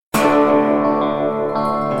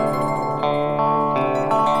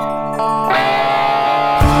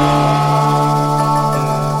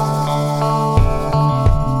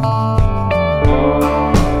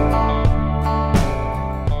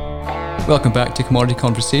Welcome back to Commodity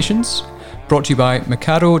Conversations, brought to you by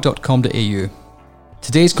Mecardo.com.au.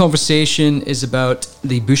 Today's conversation is about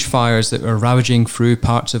the bushfires that are ravaging through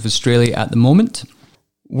parts of Australia at the moment.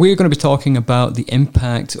 We're going to be talking about the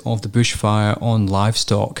impact of the bushfire on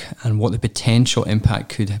livestock and what the potential impact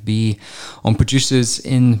could be on producers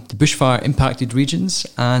in the bushfire impacted regions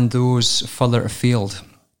and those further afield.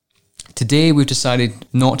 Today we've decided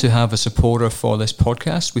not to have a supporter for this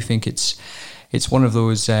podcast. We think it's one of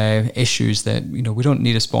those issues that, we don't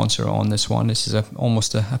need a sponsor on this one. This is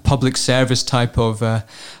almost a public service type of a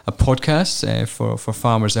podcast for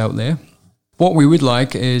farmers out there. What we would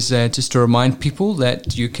like is just to remind people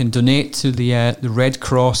that you can donate to the Red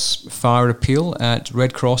Cross Fire Appeal at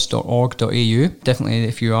redcross.org.au. Definitely,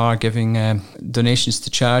 if you are giving donations to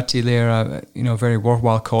charity, they're a very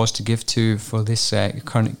worthwhile cause to give to for this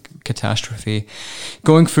current catastrophe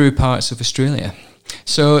going through parts of Australia.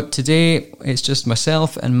 So today it's just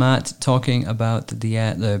myself and Matt talking about the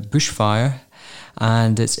bushfire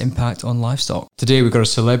and its impact on livestock. Today we've got a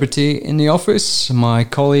celebrity in the office, my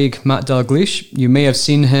colleague Matt Dalglish. You may have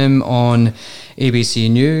seen him on ABC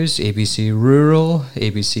News, ABC Rural,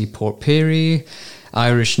 ABC Port Pirie,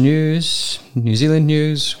 Irish News, New Zealand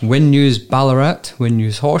News, Wind News Ballarat, Wind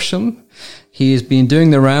News Horsham. He has been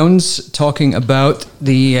doing the rounds talking about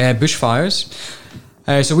the bushfires.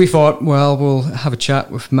 So we thought, we'll have a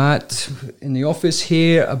chat with Matt in the office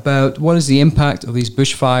here about what is the impact of these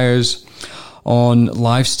bushfires on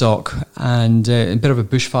livestock, and a bit of a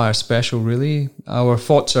bushfire special, really. Our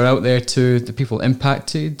thoughts are out there to the people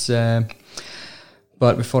impacted,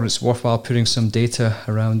 but we thought it's worthwhile putting some data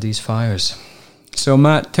around these fires. So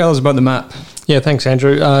Matt, tell us about the map. Yeah, thanks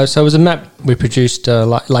Andrew. So it was a map we produced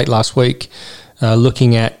late last week,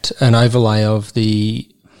 looking at an overlay of the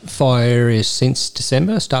fire areas since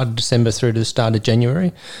December, started December through to the start of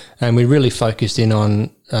January, and we really focused in on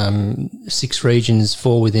 6 regions,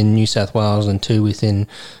 4 within New South Wales and 2 within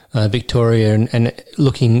Victoria, and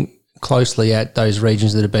looking closely at those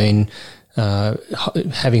regions that have been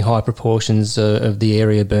having high proportions of the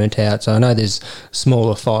area burnt out. So I know there's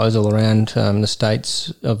smaller fires all around the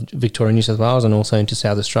states of Victoria and New South Wales and also into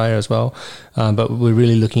South Australia as well, but we're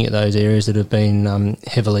really looking at those areas that have been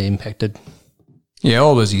heavily impacted. Yeah,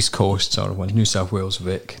 all those East Coast sort of ones, New South Wales,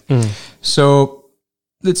 Vic. So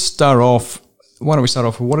let's start off. Why don't we start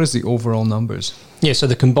off with what is the overall numbers? Yeah, so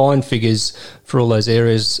the combined figures for all those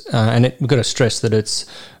areas, and we've got to stress that it's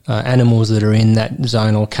animals that are in that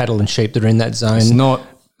zone, or cattle and sheep that are in that zone. It's not,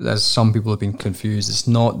 as some people have been confused, it's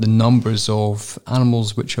not the numbers of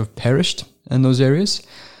animals which have perished in those areas.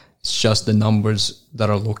 It's just the numbers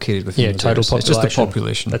that are located within those total areas. population. It's just the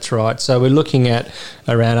population. That's right. So we're looking at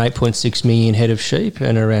around 8.6 million head of sheep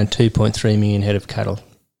and around 2.3 million head of cattle.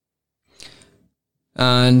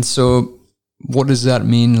 And so what does that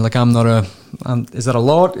mean? Like, is that a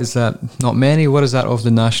lot? Is that not many? What is that of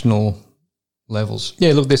the national levels?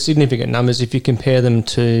 Yeah, look, there's significant numbers. If you compare them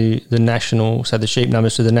to the national, so the sheep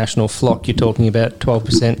numbers to the national flock, you're talking about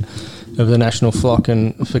 12% of the national flock,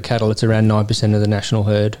 and for cattle it's around 9% of the national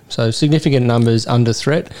herd. So significant numbers under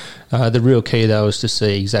threat. The real key though is to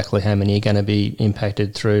see exactly how many are going to be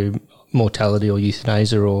impacted through mortality or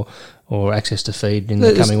euthanasia or access to feed in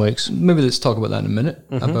the coming weeks. Maybe let's talk about that in a minute,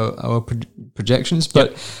 about our projections.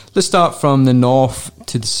 But let's start from the north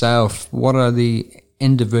to the south. What are the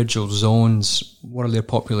individual zones? What are their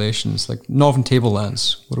populations? Like Northern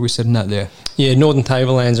Tablelands, what are we sitting at there? Yeah, Northern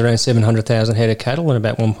Tablelands around 700,000 head of cattle and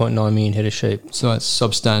about 1.9 million head of sheep. So that's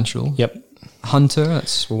substantial. Yep. Hunter,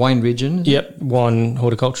 that's wine region. Yep, wine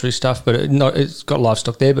horticulture stuff, but it's got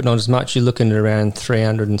livestock there, but not as much. You're looking at around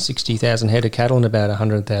 360,000 head of cattle and about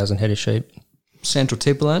 100,000 head of sheep. Central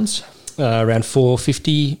Tablelands? Around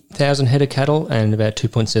 450,000 head of cattle and about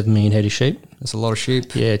 2.7 million head of sheep. That's a lot of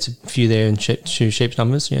sheep. Yeah, it's a few there in sheep's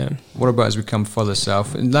numbers, yeah. What about as we come further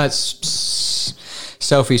south? And that's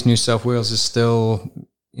southeast New South Wales is still,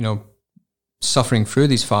 suffering through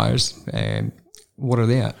these fires. What are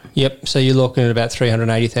they at? Yep, so you're looking at about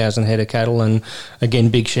 380,000 head of cattle and, again,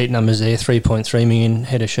 big sheep numbers there, 3.3 million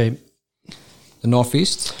head of sheep. The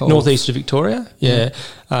northeast? Northeast of Victoria, yeah.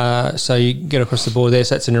 So you get across the border there,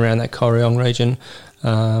 so that's in around that Corryong region,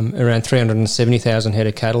 around 370,000 head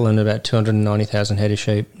of cattle and about 290,000 head of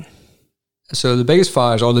sheep. So the biggest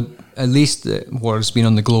fires, or at least what has been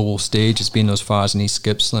on the global stage, has been those fires in East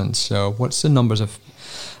Gippsland. So what's the numbers of,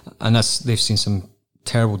 and they've seen some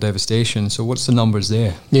terrible devastation. So what's the numbers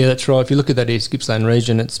there? Yeah, that's right. If you look at that East Gippsland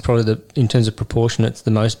region, it's probably in terms of proportion, it's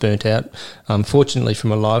the most burnt out. Fortunately,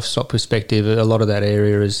 from a livestock perspective, a lot of that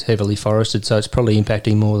area is heavily forested, so it's probably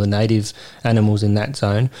impacting more the native animals in that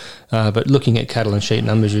zone. But looking at cattle and sheep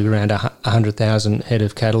numbers, you're around 100,000 head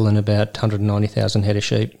of cattle and about 190,000 head of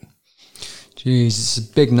sheep. Jeez, it's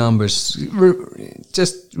big numbers.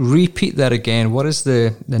 Just repeat that again. What is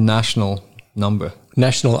the national number?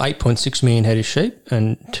 National 8.6 million head of sheep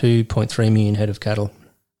and 2.3 million head of cattle.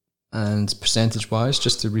 And percentage-wise,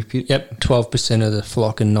 just to repeat? Yep, 12% of the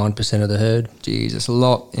flock and 9% of the herd. Jeez, it's a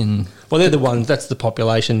lot in... Well, they're the ones, that's the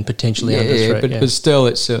population potentially under threat. But still,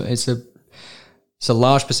 it's a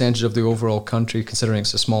large percentage of the overall country, considering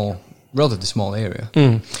it's a relatively small area.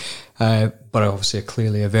 But obviously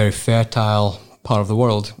clearly a very fertile part of the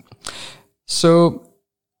world. So,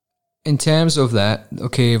 in terms of that,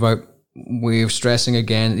 okay, we're stressing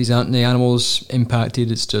again, these aren't the animals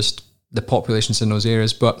impacted, it's just the populations in those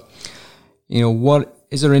areas. But, what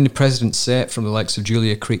is there any precedent set from the likes of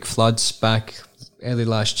Julia Creek floods back early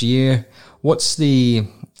last year? What's your,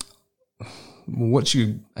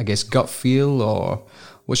 I guess, gut feel, or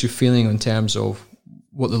what's your feeling in terms of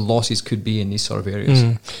what the losses could be in these sort of areas?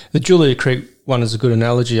 The Julia Creek one is a good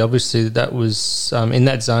analogy. Obviously, that was in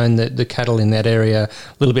that zone, the cattle in that area, a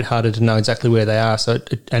little bit harder to know exactly where they are. So,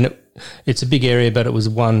 it's a big area, but it was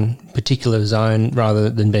one particular zone rather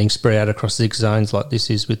than being spread out across 6 zones like this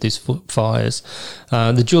is with these fires.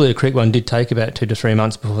 The Julia Creek one did take about 2 to 3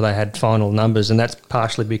 months before they had final numbers, and that's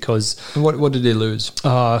partially because... What did they lose?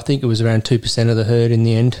 I think it was around 2% of the herd in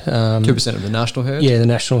the end. 2% of the national herd? Yeah, the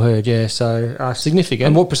national herd, yeah. So significant.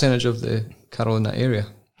 And what percentage of the cattle in that area?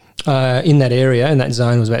 In that area, in that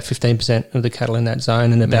zone, was about 15% of the cattle in that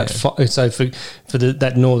zone, and about so for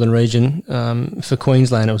that northern region, for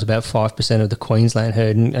Queensland, it was about 5% of the Queensland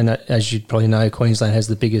herd, and as you probably know, Queensland has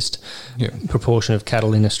the biggest proportion of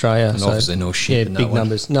cattle in Australia. And obviously no sheep in that big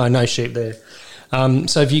numbers. No sheep there.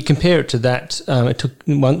 So if you compare it to that, it took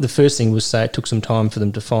the first thing was say it took some time for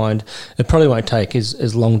them to find. It probably won't take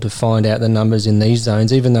as long to find out the numbers in these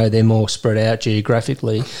zones, even though they're more spread out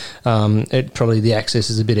geographically. Probably the access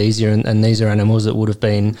is a bit easier, and these are animals that would have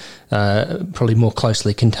been probably more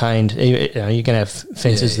closely contained. You're going to have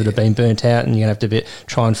fences that have been burnt out, and you're going to have to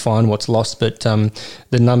try and find what's lost. But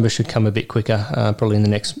the numbers should come a bit quicker, probably in the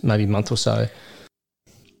next maybe month or so.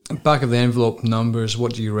 Back of the envelope numbers,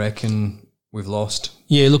 what do you reckon we've lost?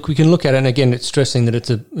 Yeah, look, we can look at it, and again, it's stressing that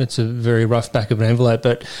it's a very rough back of an envelope,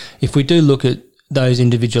 but if we do look at those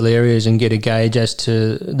individual areas and get a gauge as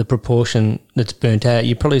to the proportion that's burnt out,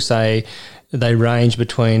 you probably say they range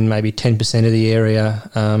between maybe 10% of the area,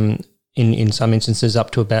 in some instances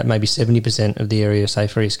up to about maybe 70% of the area, say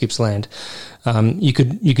for East Gippsland. You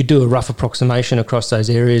could do a rough approximation across those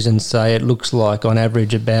areas and say it looks like on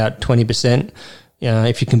average about 20%.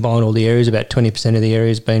 If you combine all the areas, about 20% of the area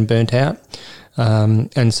has been burnt out.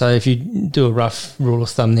 And so if you do a rough rule of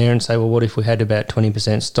thumb there and say, well, what if we had about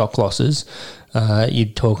 20% stock losses, you're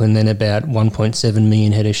talking then about 1.7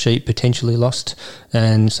 million head of sheep potentially lost,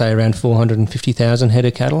 and say around 450,000 head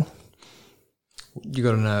of cattle. You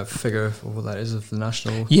got a figure of what that is of the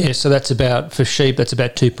national? Yeah, so that's about, for sheep, that's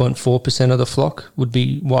about 2.4% of the flock would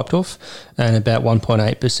be wiped off, and about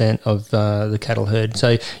 1.8% of the cattle herd.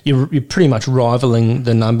 So you're pretty much rivaling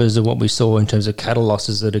the numbers of what we saw in terms of cattle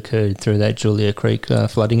losses that occurred through that Julia Creek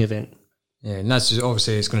flooding event. Yeah, and that's just,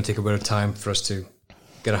 obviously it's going to take a bit of time for us to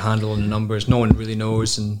get a handle on the numbers. No one really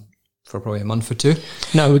knows, and for probably a month or two.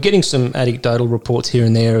 No, we're getting some anecdotal reports here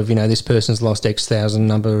and there of, this person's lost X thousand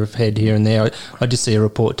number of head here and there. I did see a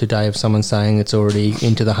report today of someone saying it's already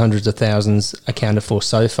into the hundreds of thousands accounted for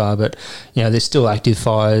so far, but, there's still active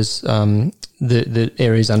fires, the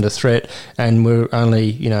area's under threat, and we're only,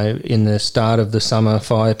 in the start of the summer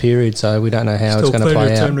fire period, so we don't know how it's going to play out. Still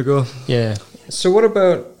plenty of time to go. Yeah. So what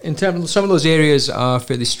about, in terms of, some of those areas are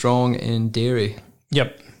fairly strong in dairy.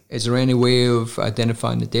 Yep. Is there any way of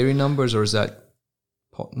identifying the dairy numbers, or is that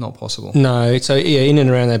not possible? No. So, in and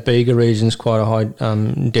around that Bega region is quite a high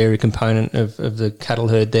dairy component of the cattle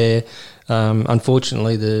herd there.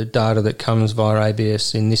 Unfortunately, the data that comes via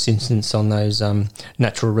ABS in this instance on those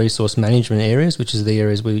natural resource management areas, which is the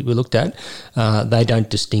areas we looked at, they don't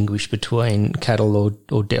distinguish between cattle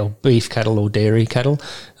or beef cattle or dairy cattle.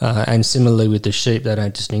 And similarly with the sheep, they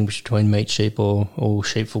don't distinguish between meat sheep or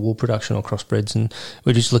sheep for wool production or crossbreds. And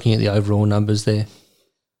we're just looking at the overall numbers there.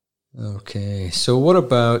 Okay, so what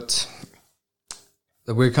about,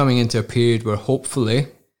 we're coming into a period where hopefully,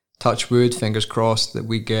 touch wood, fingers crossed, that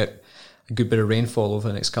we get a good bit of rainfall over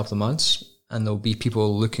the next couple of months, and there'll be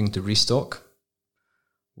people looking to restock.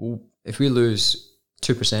 If we lose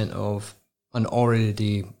 2% of an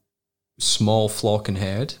already small flock and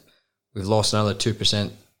herd. We've lost another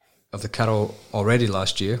 2% of the cattle already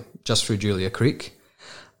last year, just through Julia Creek.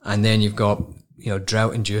 And then you've got,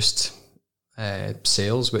 drought-induced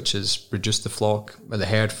sales, which has reduced the flock, or the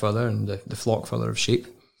herd further, and the flock further of sheep.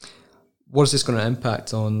 What is this going to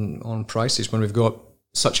impact on prices when we've got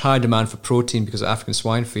such high demand for protein because of African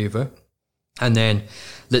swine fever? And then,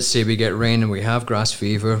 let's say we get rain and we have grass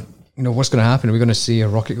fever. What's going to happen? Are we going to see a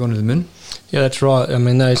rocket going to the moon? Yeah, that's right. I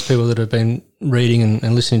mean, those people that have been reading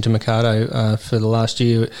and listening to Mercado for the last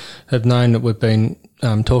year have known that we've been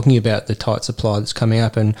talking about the tight supply that's coming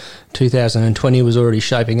up, and 2020 was already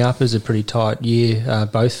shaping up as a pretty tight year,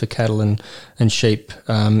 both for cattle and sheep,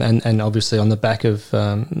 and obviously on the back of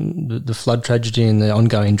the flood tragedy and the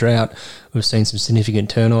ongoing drought, we've seen some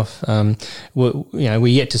significant turnoff. We're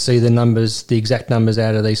yet to see the exact numbers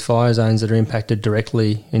out of these fire zones that are impacted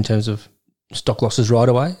directly in terms of stock losses right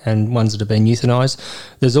away and ones that have been euthanised.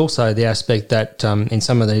 There's also the aspect that in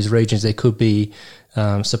some of these regions there could be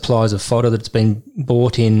supplies of fodder that's been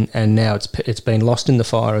bought in and now it's been lost in the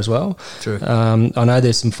fire as well. True. I know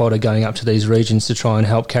there's some fodder going up to these regions to try and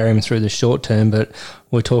help carry them through the short term, but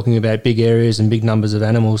we're talking about big areas and big numbers of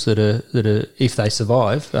animals that are if they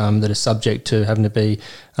survive, that are subject to having to be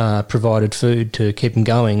provided food to keep them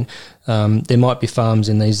going. There might be farms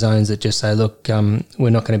in these zones that just say, look, we're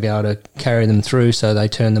not going to be able to carry them through, so they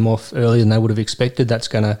turn them off earlier than they would have expected. That's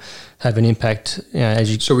going to have an impact.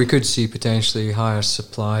 So we could see potentially higher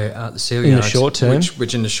supply at the sale in yards, the short term,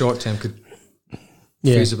 which in the short term could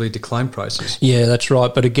feasibly decline prices. Yeah, that's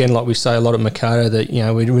right. But again, like we say a lot at Mercado, that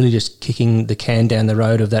we're really just kicking the can down the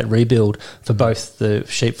road of that rebuild for both the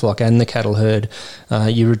sheep flock and the cattle herd.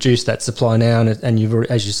 You reduce that supply now, and you've,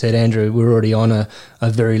 as you said, Andrew, we're already on a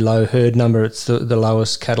very low herd number. It's the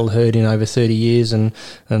lowest cattle herd in over 30 years, and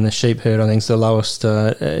the sheep herd, I think, is the lowest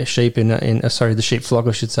the sheep flock,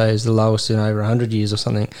 I should say, is the lowest in over 100 years or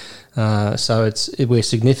something. So we're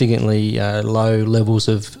significantly low levels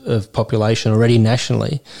of population already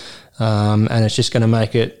nationally, and it's just going to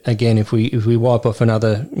make it, again, if we wipe off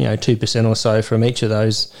another 2% or so from each of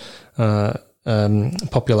those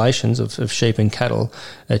populations of sheep and cattle,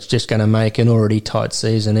 it's just going to make an already tight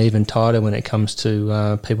season even tighter when it comes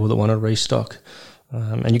to people that want to restock.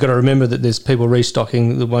 And you've got to remember that there's people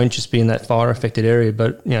restocking that won't just be in that fire affected area,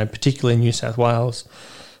 but particularly in New South Wales,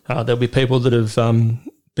 there'll be people that have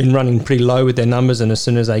been running pretty low with their numbers, and as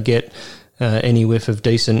soon as they get any whiff of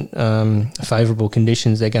decent favourable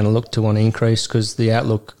conditions, they're going to look to want to increase, because the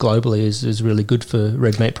outlook globally is really good for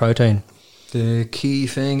red meat protein. The key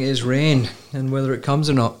thing is rain, and whether it comes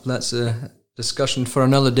or not, that's a discussion for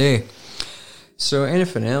another day. So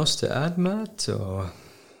anything else to add, Matt? Or?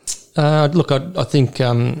 Look, I think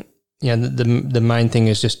the main thing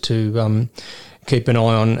is just to keep an eye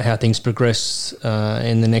on how things progress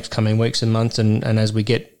in the next coming weeks and months, and as we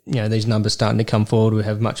get these numbers starting to come forward, we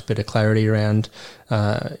have much better clarity around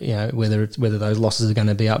whether those losses are going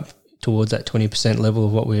to be up towards that 20% level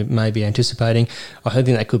of what we may be anticipating. I don't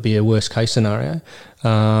think that could be a worst case scenario.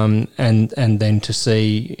 And then to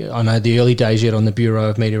see, I know the early days yet on the Bureau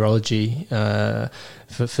of Meteorology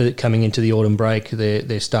for coming into the autumn break,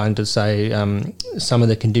 they're starting to say some of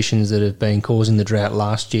the conditions that have been causing the drought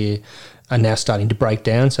last year are now starting to break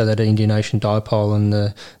down, so that Indian Ocean dipole and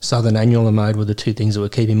the southern annular mode were the two things that were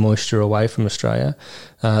keeping moisture away from Australia.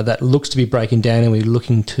 That looks to be breaking down, and we're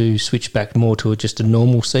looking to switch back more to just a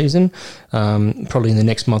normal season. Probably in the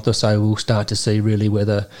next month or so, we'll start to see really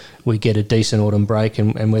whether we get a decent autumn break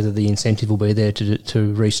and whether the incentive will be there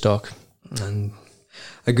to restock. And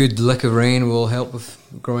a good lick of rain will help with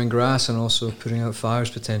growing grass and also putting out fires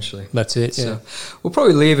potentially. That's it, yeah. So we'll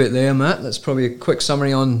probably leave it there, Matt. That's probably a quick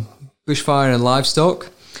summary on bushfire and livestock.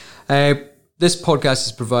 This podcast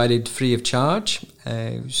is provided free of charge,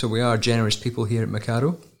 so we are generous people here at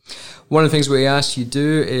Mercado. One of the things we ask you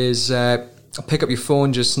do is pick up your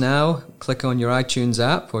phone just now, click on your iTunes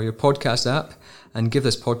app or your podcast app, and give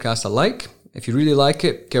this podcast a like. If you really like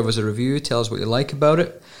it, give us a review, tell us what you like about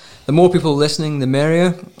it. The more people listening, the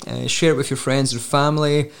merrier. Share it with your friends and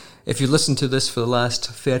family. If you listen to this for the last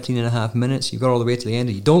 13 and a half minutes, you got all the way to the end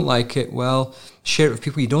and you don't like it, well, share it with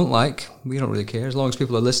people you don't like. We don't really care as long as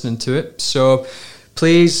people are listening to it. So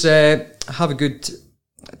please have a good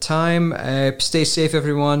time. Stay safe,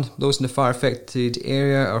 everyone. Those in the fire-affected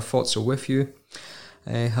area, our thoughts are with you.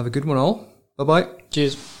 Have a good one all. Bye-bye.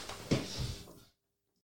 Cheers.